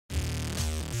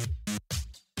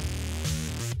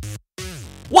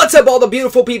What's up, all the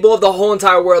beautiful people of the whole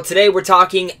entire world? Today we're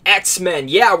talking X-Men.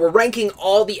 Yeah, we're ranking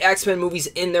all the X-Men movies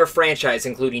in their franchise,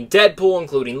 including Deadpool,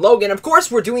 including Logan. Of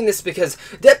course, we're doing this because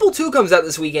Deadpool 2 comes out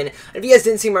this weekend. And if you guys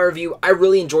didn't see my review, I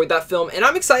really enjoyed that film. And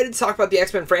I'm excited to talk about the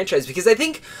X-Men franchise because I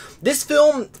think this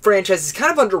film franchise is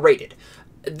kind of underrated.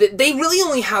 They really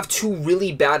only have two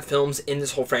really bad films in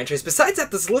this whole franchise. Besides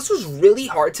that, this list was really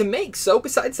hard to make. So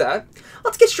besides that,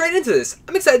 let's get straight into this.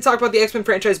 I'm excited to talk about the X-Men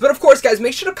franchise. But of course, guys,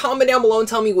 make sure to comment down below and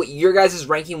tell me what your guys'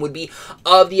 ranking would be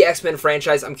of the X-Men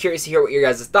franchise. I'm curious to hear what your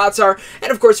guys' thoughts are.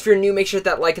 And of course, if you're new, make sure to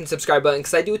hit that like and subscribe button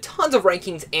because I do tons of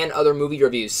rankings and other movie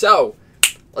reviews. So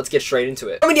let's get straight into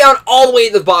it. Coming down all the way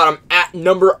at the bottom at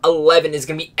number 11 is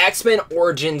going to be X-Men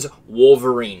Origins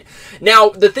Wolverine. Now,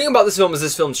 the thing about this film is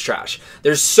this film's trash.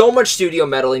 There's so much studio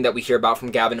meddling that we hear about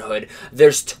from Gavin Hood.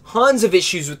 There's tons of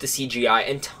issues with the CGI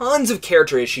and tons of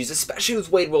character issues, especially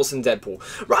with Wade Wilson's Deadpool.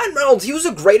 Ryan Reynolds, he was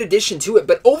a great addition to it,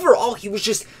 but overall, he was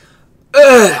just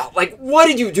like, what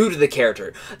did you do to the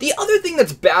character? The other thing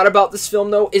that's bad about this film,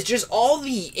 though, is just all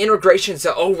the integrations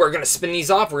that, oh, we're going to spin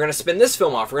these off, we're going to spin this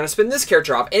film off, we're going to spin this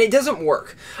character off, and it doesn't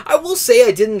work. I will say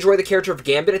I did enjoy the character of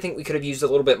Gambit. I think we could have used a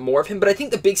little bit more of him, but I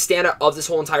think the big standout of this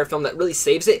whole entire film that really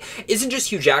saves it isn't just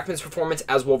Hugh Jackman's performance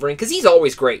as Wolverine, because he's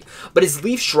always great, but as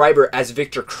Liev Schreiber as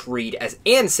Victor Creed,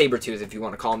 and Sabretooth, if you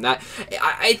want to call him that.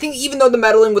 I think even though the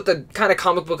meddling with the kind of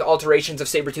comic book alterations of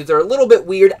Sabretooth are a little bit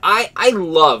weird, I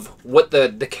love what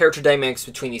the character dynamics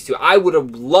between these two. I would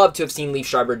have loved to have seen Liev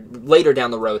Schreiber later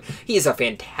down the road. He is a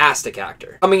fantastic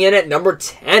actor. Coming in at number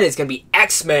 10 is going to be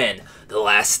X-Men The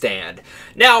Last Stand.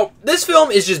 Now, this film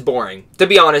is just boring. To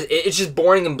be honest, it's just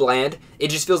boring and bland. It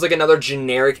just feels like another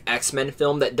generic X-Men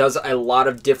film that does a lot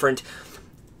of different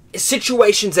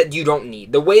situations that you don't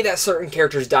need. The way that certain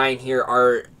characters die in here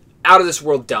are out of this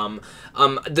world dumb.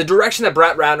 The direction that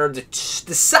Ratner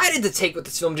decided to take with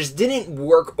this film just didn't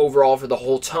work overall for the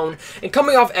whole tone. And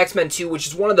coming off X-Men 2, which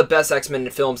is one of the best X-Men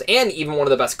films and even one of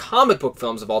the best comic book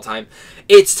films of all time,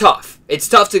 it's tough. It's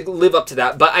tough to live up to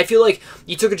that, but I feel like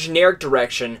you took a generic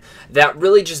direction that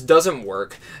really just doesn't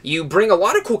work. You bring a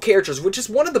lot of cool characters, which is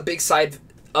one of the big sides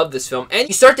of this film, and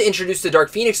you start to introduce the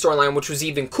Dark Phoenix storyline, which was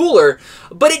even cooler,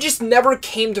 but it just never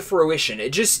came to fruition.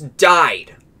 It just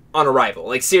died on arrival.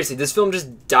 Like, seriously, this film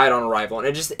just died on arrival,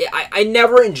 and I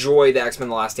never enjoy the X-Men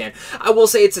The Last Stand. I will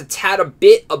say it's a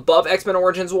bit above X-Men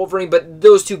Origins Wolverine, but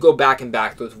those two go back and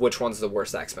back with which one's the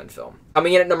worst X-Men film.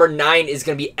 Coming in at number 9 is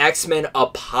going to be X-Men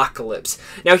Apocalypse.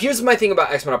 Now, here's my thing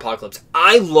about X-Men Apocalypse.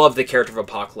 I love the character of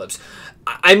Apocalypse.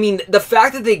 I mean, the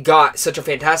fact that they got such a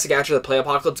fantastic actor to play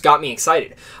Apocalypse got me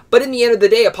excited. But in the end of the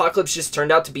day, Apocalypse just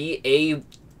turned out to be a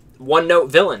one-note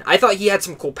villain. I thought he had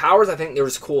some cool powers. I think there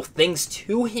was cool things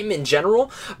to him in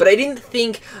general, but I didn't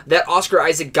think that Oscar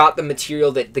Isaac got the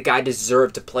material that the guy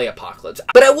deserved to play Apocalypse.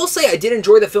 But I will say I did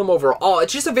enjoy the film overall.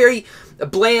 It's just a very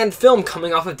bland film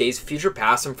coming off of Days of Future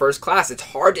Past and First Class. It's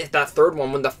hard to hit that third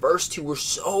one when the first two were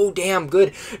so damn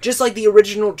good, just like the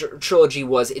original trilogy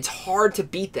was. It's hard to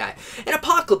beat that. And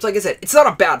Apocalypse, like I said, it's not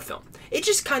a bad film. It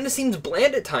just kind of seems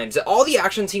bland at times. All the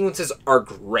action sequences are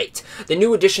great. The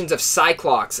new additions of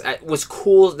Cyclops was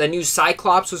cool. The new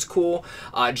Cyclops was cool.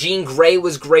 Jean Grey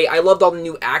was great. I loved all the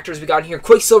new actors we got in here.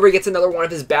 Quicksilver gets another one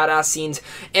of his badass scenes.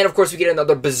 And of course, we get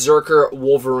another Berserker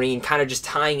Wolverine, kind of just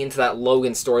tying into that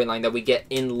Logan storyline that we get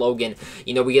in Logan.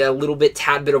 You know, we get a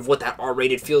tad bit of what that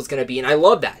R-rated feel is going to be. And I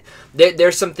love that.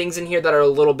 There's some things in here that are a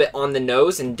little bit on the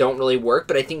nose and don't really work.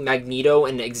 But I think Magneto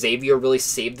and Xavier really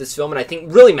saved this film. And I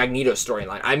think really Magneto's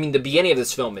storyline. I mean, the beginning of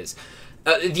this film is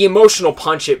the emotional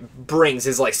punch it brings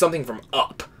is like something from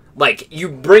Up. Like, you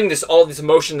bring all this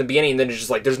emotion in the beginning, and then it's just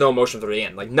like, there's no emotion through the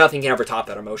end. Like, nothing can ever top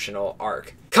that emotional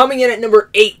arc. Coming in at number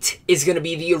 8 is going to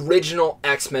be the original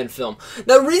X-Men film.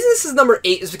 Now, the reason this is number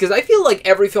 8 is because I feel like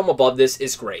every film above this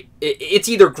is great. It's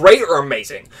either great or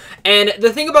amazing. And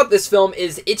the thing about this film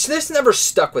is, it's just never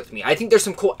stuck with me. I think there's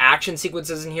some cool action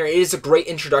sequences in here. It is a great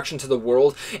introduction to the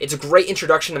world. It's a great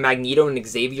introduction to Magneto and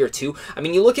Xavier, too. I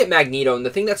mean, you look at Magneto, and the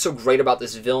thing that's so great about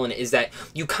this villain is that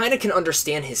you kind of can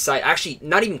understand his side. Actually,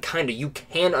 not even you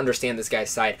can understand this guy's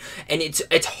side, and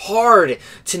it's hard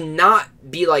to not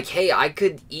be like, hey, I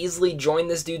could easily join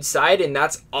this dude's side, and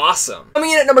that's awesome.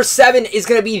 Coming in at number 7 is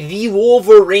going to be The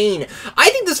Wolverine. I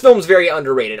think this film's very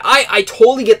underrated. I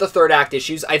totally get the third act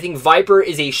issues. I think Viper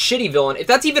is a shitty villain, if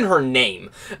that's even her name,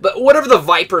 but whatever the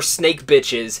Viper snake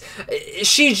bitch is,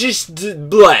 she just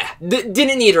bleh,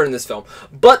 didn't need her in this film.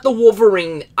 But the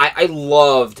Wolverine, I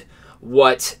loved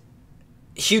what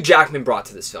Hugh Jackman brought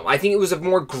to this film. I think it was a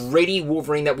more gritty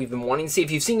Wolverine that we've been wanting to see.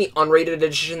 If you've seen the unrated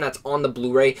edition that's on the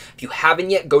Blu-ray, if you haven't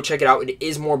yet, go check it out. It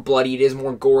is more bloody, it is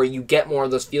more gory. You get more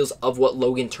of those feels of what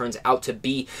Logan turns out to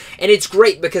be. And it's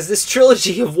great because this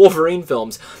trilogy of Wolverine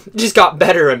films just got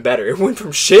better and better. It went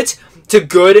from shit to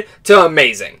good to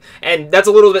amazing. And that's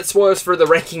a little bit spoilers for the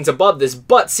rankings above this,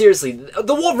 but seriously,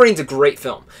 The Wolverine's a great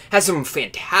film. Has some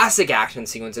fantastic action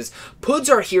sequences, puts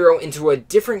our hero into a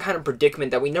different kind of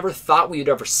predicament that we never thought we would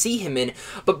ever see him in,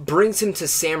 but brings him to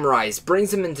samurais,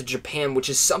 brings him into Japan, which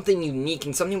is something unique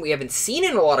and something we haven't seen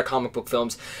in a lot of comic book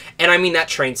films. And I mean, that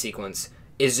train sequence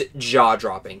is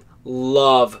jaw-dropping.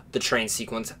 Love the train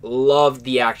sequence, love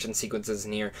the action sequences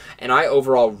in here, and I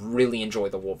overall really enjoy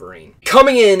The Wolverine.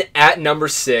 Coming in at number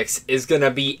 6 is gonna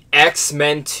be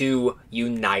X-Men 2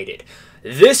 United.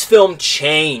 This film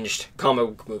changed comic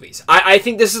book movies. I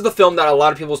think this is the film that a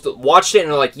lot of people watched it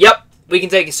and are like, yep, we can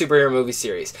take a superhero movie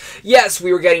series. Yes,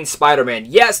 we were getting Spider-Man.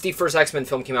 Yes, the first X-Men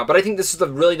film came out, but I think this is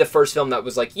really the first film that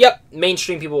was like, yep,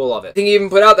 mainstream people will love it. I think he even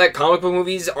put out that comic book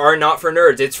movies are not for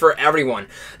nerds, it's for everyone.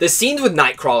 The scenes with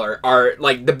Nightcrawler are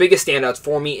like the biggest standouts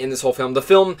for me in this whole film.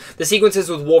 The sequences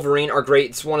with Wolverine are great.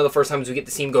 It's one of the first times we get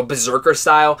to see him go berserker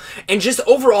style. And just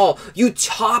overall, you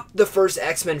top the first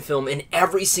X-Men film in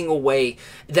every single way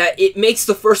that it makes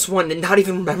the first one not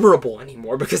even memorable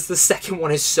anymore because the second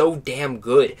one is so damn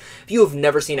good. If you have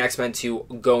never seen X-Men 2,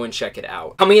 go and check it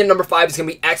out. Coming in at number 5 is going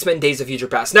to be X-Men Days of Future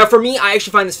Past. Now, for me, I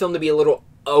actually find this film to be a little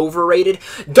overrated.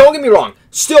 Don't get me wrong,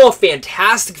 still a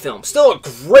fantastic film, still a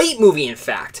great movie, in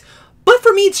fact. But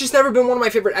for me, it's just never been one of my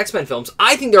favorite X-Men films.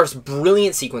 I think there's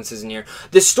brilliant sequences in here.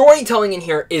 The storytelling in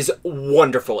here is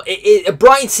wonderful.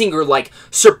 Bryan Singer, like,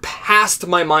 surpassed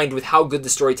my mind with how good the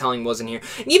storytelling was in here.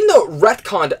 And even though it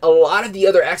retconned a lot of the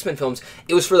other X-Men films,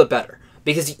 it was for the better.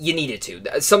 Because you needed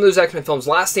to. Some of those X-Men films,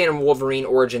 Last Stand and Wolverine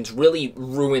Origins, really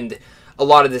ruined a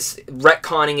lot of this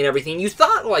retconning and everything. You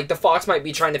thought, like, the Fox might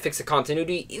be trying to fix the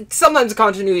continuity. Sometimes the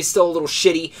continuity is still a little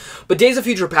shitty, but Days of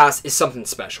Future Past is something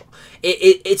special.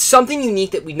 It's something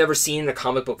unique that we've never seen in a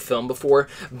comic book film before.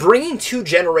 Bringing two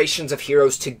generations of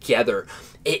heroes together,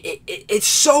 it's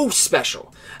so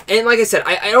special. And like I said,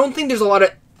 I don't think there's a lot of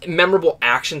memorable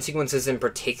action sequences in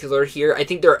particular here. I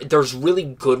think there's really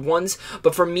good ones,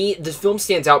 but for me, this film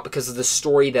stands out because of the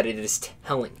story that it is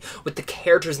telling, with the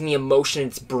characters and the emotion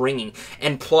it's bringing.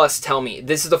 And plus, tell me,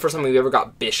 this is the first time we've ever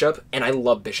got Bishop, and I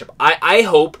love Bishop. I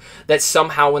hope that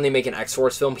somehow when they make an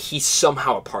X-Force film, he's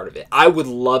somehow a part of it. I would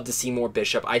love to see more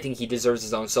Bishop. I think he deserves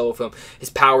his own solo film. His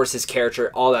powers, his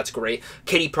character, all that's great.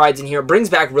 Kitty Pryde's in here,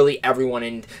 brings back really everyone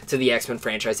into the X-Men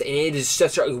franchise, and it is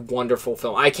such a wonderful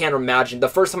film. I can't imagine. The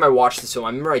first time I watched this film, I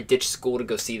remember I ditched school to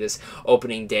go see this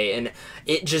opening day, and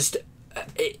it just,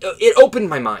 it opened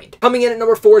my mind. Coming in at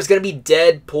number 4 is going to be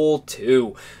Deadpool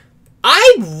 2.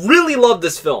 I really love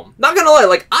this film. Not gonna lie,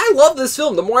 like, I love this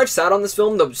film. The more I've sat on this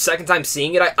film, the second time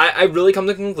seeing it, I really come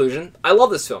to the conclusion, I love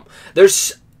this film.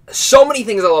 There's so many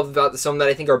things I love about this film that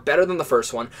I think are better than the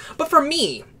first one. But for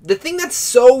me, the thing that's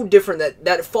so different,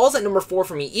 that falls at number 4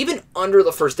 for me, even under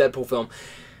the first Deadpool film,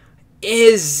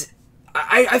 is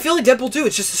I feel like Deadpool 2,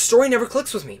 it's just the story never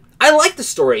clicks with me. I like the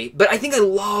story, but I think I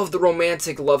love the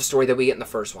romantic love story that we get in the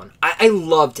first one. I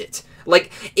loved it. Like,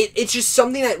 it's just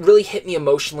something that really hit me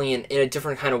emotionally in a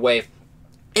different kind of way.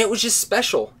 And it was just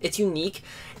special. It's unique.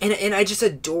 And I just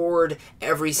adored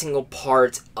every single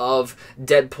part of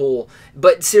Deadpool.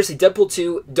 But seriously, Deadpool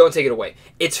 2, don't take it away.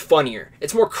 It's funnier.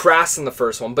 It's more crass than the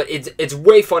first one, but it's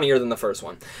way funnier than the first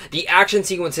one. The action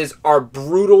sequences are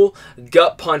brutal,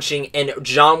 gut-punching, and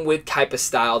John Wick type of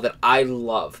style that I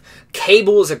love.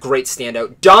 Cable is a great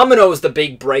standout. Domino is the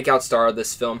big breakout star of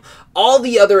this film. All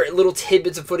the other little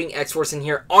tidbits of putting X-Force in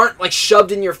here aren't like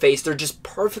shoved in your face. They're just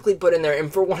perfectly put in there.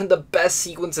 And for one of the best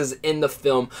sequences in the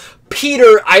film,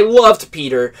 Peter, I loved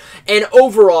Peter. And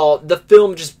overall, the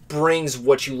film just brings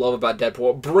what you love about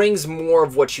Deadpool. It brings more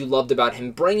of what you loved about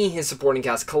him, bringing his supporting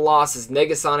cast, Colossus,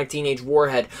 Negasonic Teenage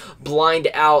Warhead, Blind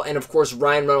Owl, and of course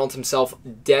Ryan Reynolds himself,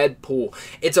 Deadpool.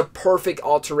 It's a perfect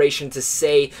alteration to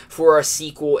say for a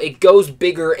sequel. It goes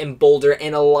bigger and bolder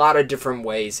in a lot of different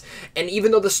ways. And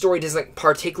even though the story doesn't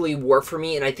particularly work for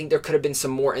me, and I think there could have been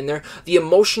some more in there, the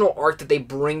emotional arc that they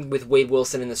bring with Wade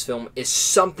Wilson in this film is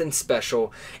something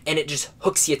special, and it just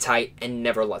hooks you tight and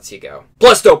never lets you go.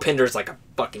 Plus, Dopinder is like a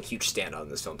fucking huge standout in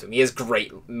this film to me. He has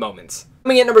great moments.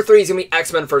 Coming in number 3 is going to be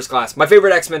X-Men First Class. My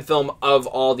favorite X-Men film of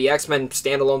all the X-Men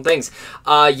standalone things.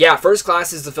 Yeah, First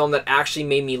Class is the film that actually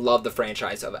made me love the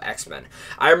franchise of X-Men.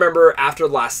 I remember after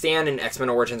The Last Stand and X-Men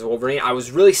Origins Wolverine, I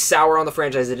was really sour on the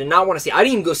franchise. I did not want to see. I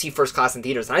didn't even go see First Class in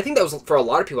theaters. And I think that was, for a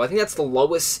lot of people, I think that's the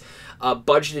lowest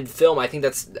budgeted film. I think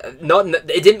that's not.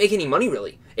 It didn't make any money,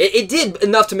 really. It did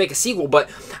enough to make a sequel, but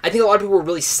I think a lot of people were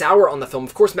really sour on the film.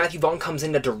 Of course, Matthew Vaughn comes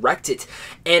in to direct it.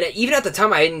 And even at the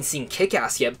time, I hadn't seen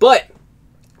Kick-Ass yet. But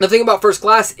the thing about First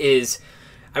Class is,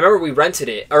 I remember we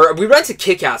rented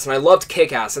Kick-Ass, and I loved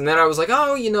Kick-Ass. And then I was like,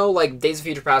 oh, you know, like, Days of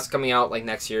Future Past coming out, like,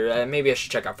 next year. Maybe I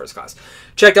should check out First Class.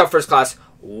 Checked out First Class.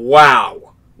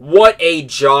 Wow. What a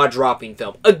jaw-dropping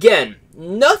film. Again,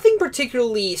 nothing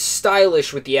particularly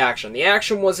stylish with the action. The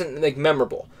action wasn't, like,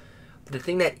 memorable. But the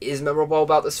thing that is memorable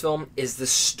about this film is the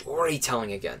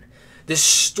storytelling again. The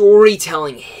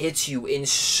storytelling hits you in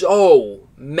so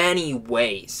many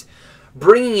ways.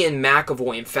 Bringing in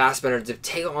McAvoy and Fassbender to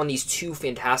take on these two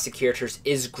fantastic characters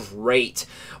is great.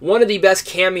 One of the best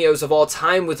cameos of all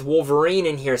time with Wolverine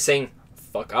in here saying,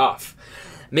 fuck off.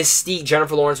 Mystique,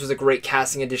 Jennifer Lawrence was a great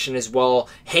casting addition as well.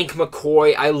 Hank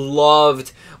McCoy, I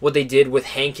loved what they did with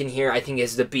Hank in here. I think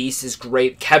as the Beast is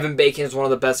great. Kevin Bacon is one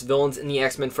of the best villains in the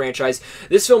X-Men franchise.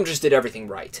 This film just did everything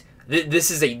right.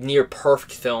 This is a near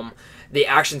perfect film. The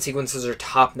action sequences are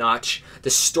top-notch. The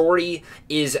story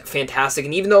is fantastic.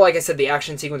 And even though, like I said, the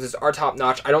action sequences are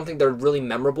top-notch, I don't think they're really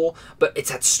memorable. But it's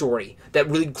that story that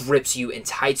really grips you and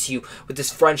tights you with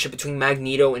this friendship between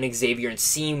Magneto and Xavier and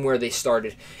seeing where they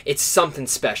started. It's something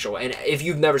special. And if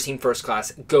you've never seen First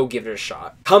Class, go give it a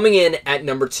shot. Coming in at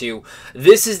number 2,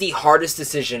 this is the hardest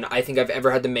decision I think I've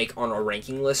ever had to make on our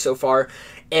ranking list so far.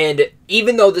 And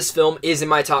even though this film is in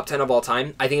my top 10 of all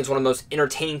time, I think it's one of the most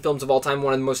entertaining films of all time,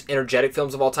 one of the most energetic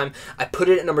films of all time. I put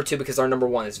it at number 2 because our number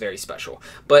 1 is very special.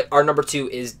 But our number 2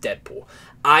 is Deadpool.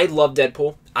 I love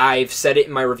Deadpool. I've said it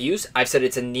in my reviews. I've said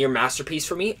it's a near masterpiece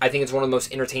for me. I think it's one of the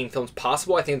most entertaining films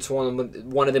possible. I think it's one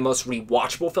of the most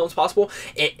rewatchable films possible.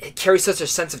 It carries such a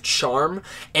sense of charm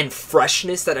and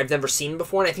freshness that I've never seen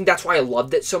before, and I think that's why I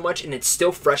loved it so much, and it's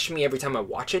still fresh to me every time I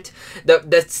watch it.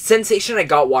 The sensation I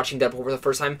got watching Deadpool for the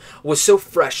first time was so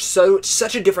fresh,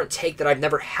 such a different take that I've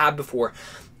never had before.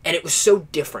 And it was so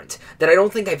different that I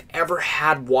don't think I've ever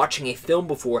had watching a film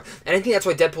before. And I think that's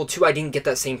why Deadpool 2, I didn't get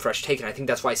that same fresh take. And I think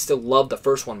that's why I still love the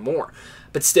first one more.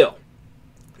 But still,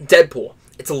 Deadpool,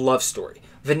 it's a love story.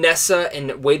 Vanessa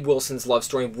and Wade Wilson's love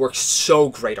story works so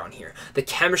great on here. The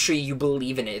chemistry, you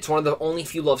believe in it. It's one of the only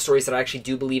few love stories that I actually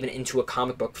do believe in into a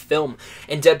comic book film.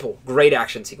 And Deadpool, great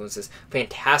action sequences,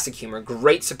 fantastic humor,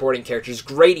 great supporting characters,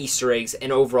 great Easter eggs,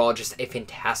 and overall just a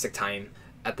fantastic time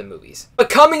at the movies. But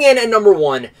coming in at number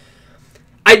 1,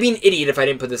 I'd be an idiot if I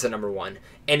didn't put this at number 1,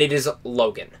 and it is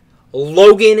Logan.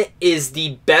 Logan is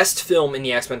the best film in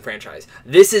the X-Men franchise.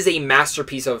 This is a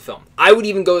masterpiece of a film. I would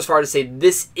even go as far to say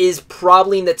this is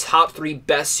probably in the top 3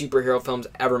 best superhero films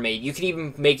ever made. You could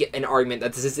even make an argument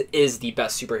that this is the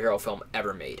best superhero film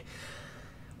ever made.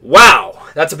 Wow,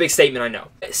 that's a big statement, I know.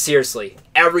 Seriously,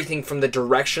 everything from the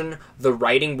direction, the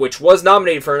writing, which was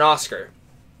nominated for an Oscar,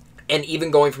 and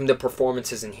even going from the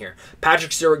performances in here.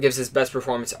 Patrick Stewart gives his best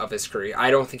performance of his career.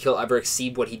 I don't think he'll ever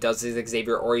exceed what he does as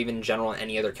Xavier or even in general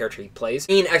any other character he plays.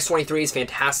 X-23 is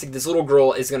fantastic. This little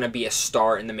girl is going to be a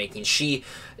star in the making. She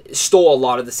stole a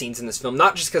lot of the scenes in this film,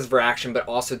 not just because of her action, but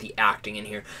also the acting in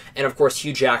here. And of course,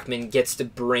 Hugh Jackman gets to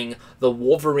bring the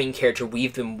Wolverine character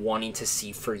we've been wanting to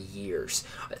see for years.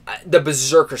 The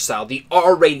Berserker style, the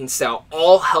R-rating style,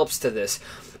 all helps to this.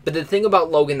 But the thing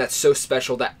about Logan that's so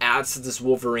special that adds to this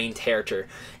Wolverine character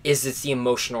is it's the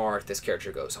emotional arc this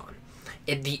character goes on.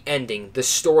 The ending, the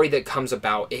story that comes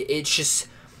about, it's just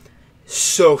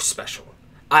so special.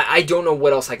 I don't know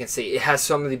what else I can say. It has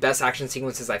some of the best action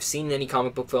sequences I've seen in any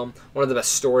comic book film, one of the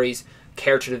best stories,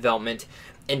 character development,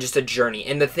 and just a journey.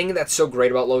 And the thing that's so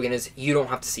great about Logan is you don't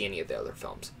have to see any of the other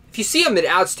films. If you see them, it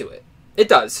adds to it. It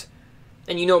does.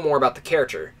 And you know more about the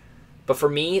character. But for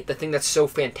me, the thing that's so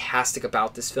fantastic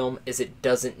about this film is it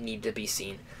doesn't need to be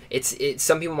seen.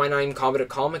 Some people might not even call it a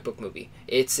comic book movie.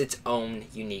 It's its own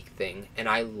unique thing, and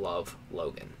I love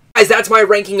Logan. Guys, that's my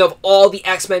ranking of all the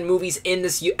X-Men movies in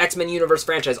this X-Men Universe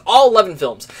franchise. All 11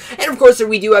 films. And of course,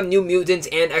 we do have New Mutants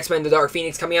and X-Men The Dark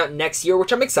Phoenix coming out next year,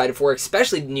 which I'm excited for,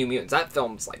 especially New Mutants. That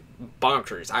film's like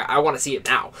bonkers. I want to see it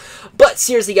now. But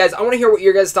seriously, guys, I want to hear what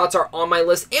your guys' thoughts are on my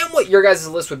list and what your guys'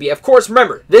 list would be. Of course,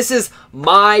 remember, this is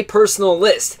my personal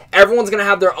list. Everyone's going to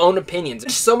have their own opinions.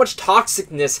 There's so much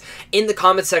toxicness in the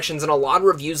comment sections and a lot of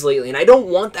reviews lately, and I don't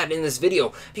want that in this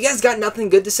video. If you guys got nothing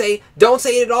good to say, don't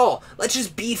say it at all. Let's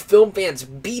just be film fans.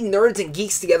 Be nerds and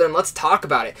geeks together and let's talk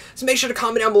about it. So make sure to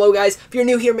comment down below, guys. If you're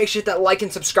new here, make sure to hit that like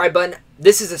and subscribe button.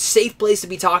 This is a safe place to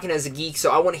be talking as a geek, so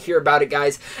I want to hear about it,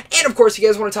 guys. And of course, if you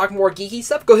guys want to talk more geeky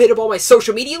stuff, go hit up all my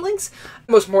social media links.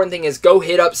 The most important thing is go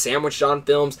hit up Sandwiched on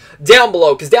Films down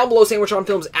below, because down below, Sandwiched on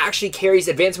Films actually carries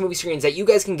advanced movie screenings that you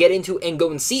guys can get into and go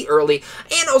and see early.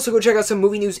 And also go check out some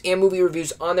movie news and movie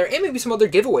reviews on there, and maybe some other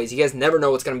giveaways. You guys never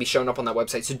know what's going to be showing up on that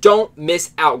website, so don't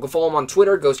miss out. Go follow them on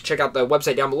Twitter. Go check out the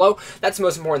website down below. That's the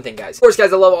most important thing, guys. Of course,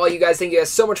 guys, I love all you guys. Thank you guys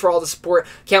so much for all the support.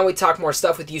 Can't wait to talk more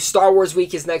stuff with you. Star Wars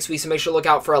week is next week, so make sure to look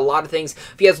out for a lot of things.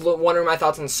 If you guys wondering my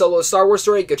thoughts on Solo Star Wars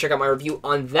story, go check out my review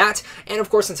on that. And of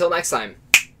course, until next time,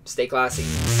 stay classy.